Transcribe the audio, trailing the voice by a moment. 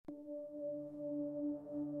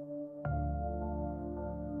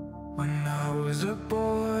I was a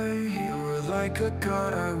boy, you were like a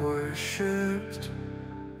god I worshipped.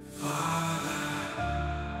 Father,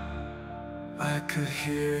 I could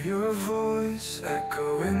hear your voice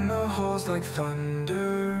echo in the halls like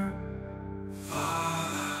thunder.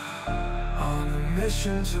 Father, on a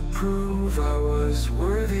mission to prove I was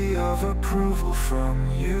worthy of approval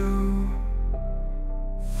from you.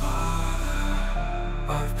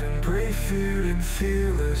 I've been brave, feared, and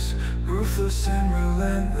fearless, ruthless and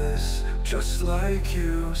relentless, just like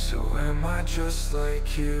you. So am I just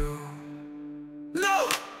like you? No!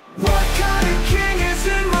 What kind of king is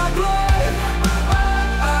in my blood?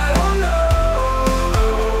 I don't know.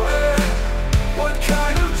 What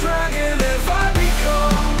kind of dragon have I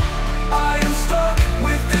become? I am stuck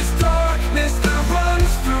with this darkness that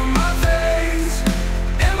runs through my veins.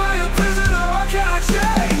 Am I a prisoner or can I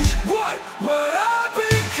change? What I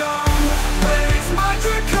become when it's my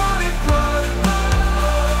draconic blood?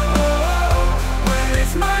 When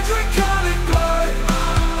it's my draconic blood?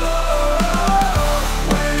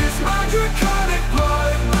 When it's my draconic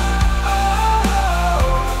blood?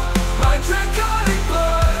 My draconic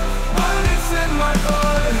blood, when it's in my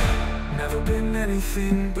blood. Never been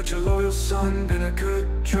anything but your loyal son, been a good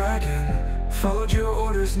dragon. Followed your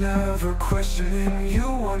orders, never questioning you.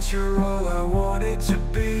 Once you're all I wanted to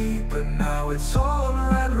be, but now it's all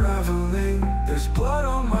unraveling. There's blood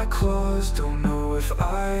on my claws, don't know if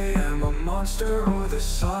I am a monster or the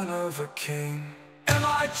son of a king. Am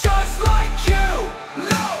I just like you?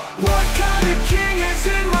 No! What kind of king is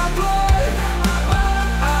in my blood?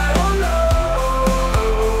 I don't know.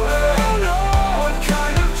 What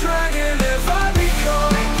kind of dragon have I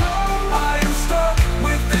become? I am stuck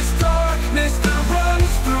with this darkness that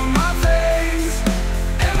runs through my veins.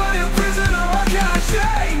 Am I a prisoner or can I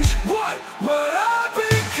change? What I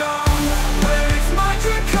become when it's my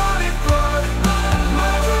draconic blood?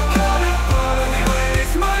 My draconic blood. When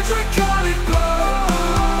it's my draconic blood.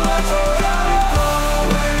 My draconic blood.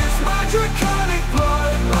 When it's my draconic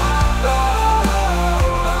blood.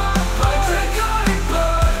 My draconic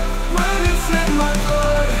blood. When it's in my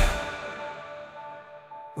blood.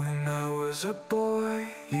 When I was a boy,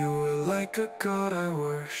 you were like a god I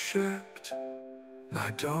worshipped.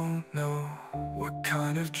 I don't know what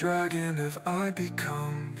kind of dragon have I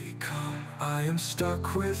become. I am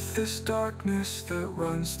stuck with this darkness that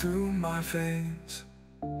runs through my veins.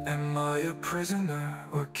 Am I a prisoner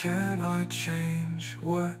or can I change?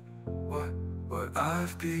 What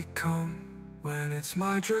I've become when it's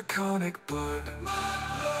my draconic blood?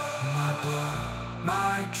 My blood,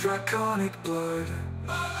 my draconic blood.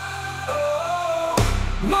 Oh,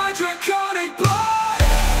 my draconic blood.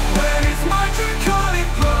 When it's my draconic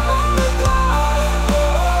blood.